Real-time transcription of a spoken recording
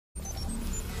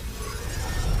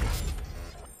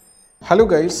Hello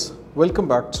guys, welcome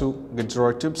back to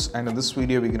Gadget Tips, and in this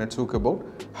video we're going to talk about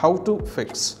how to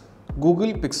fix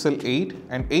Google Pixel 8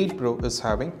 and 8 Pro is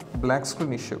having black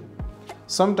screen issue.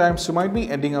 Sometimes you might be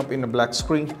ending up in a black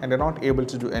screen and you're not able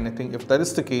to do anything. If that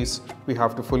is the case, we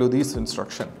have to follow these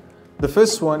instructions. The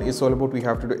first one is all about we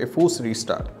have to do a force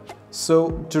restart.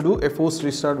 So to do a force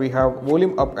restart, we have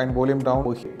volume up and volume down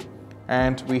over here,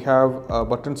 and we have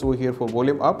buttons over here for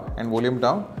volume up and volume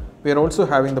down. We are also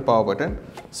having the power button.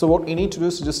 So what you need to do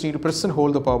is you just need to press and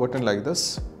hold the power button like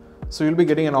this. So you'll be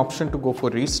getting an option to go for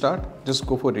restart. Just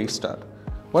go for restart.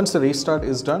 Once the restart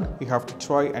is done, you have to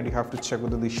try and you have to check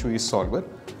whether the issue is solved.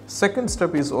 Second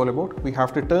step is all about we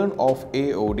have to turn off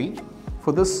AOD.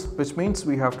 For this, which means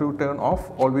we have to turn off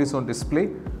always on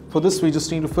display. For this, we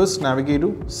just need to first navigate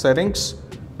to settings.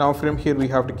 Now from here we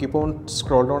have to keep on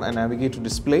scroll down and navigate to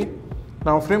display.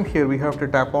 Now from here we have to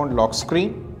tap on lock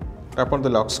screen. Tap on the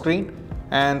lock screen,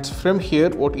 and from here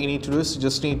what you need to do is you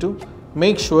just need to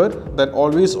make sure that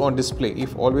always on display,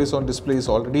 if always on display is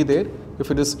already there,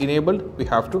 if it is enabled, we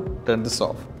have to turn this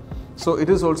off. So it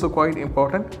is also quite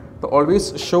important, the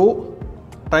always show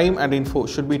time and info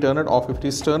should be turned off. If it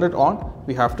is turned on,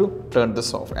 we have to turn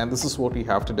this off, and this is what we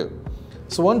have to do.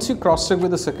 So once you cross check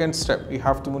with the second step, you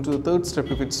have to move to the third step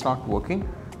if it's not working.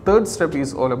 Third step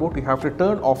is all about we have to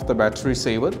turn off the battery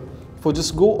saver. For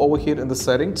just go over here in the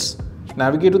settings,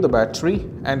 navigate to the battery,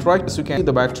 and right as you can see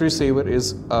the battery saver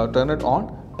is turned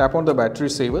on. Tap on the battery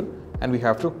saver and we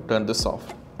have to turn this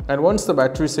off. And once the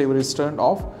battery saver is turned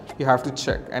off, you have to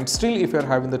check, and still if you are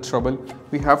having the trouble,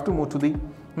 we have to move to the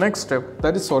next step.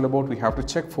 That is all about we have to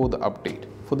check for the update.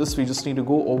 For this we just need to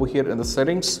go over here in the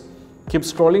settings, keep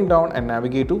scrolling down and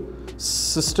navigate to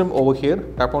system over here.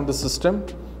 Tap on the system,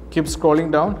 keep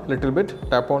scrolling down a little bit,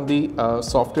 tap on the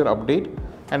software update,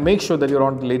 and make sure that you're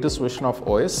on the latest version of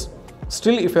OS.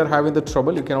 Still, if you're having the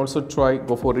trouble, you can also try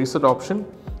go for reset option.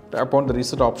 Tap on the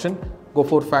reset option, go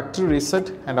for factory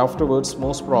reset, and afterwards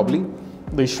most probably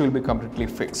the issue will be completely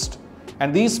fixed.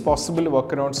 And these possible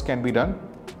workarounds can be done,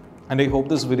 and I hope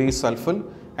this video is helpful.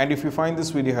 And if you find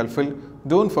this video helpful,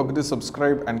 don't forget to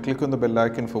subscribe and click on the bell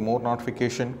icon for more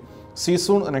notification. See you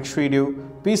soon in the next video.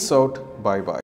 Peace out. Bye bye.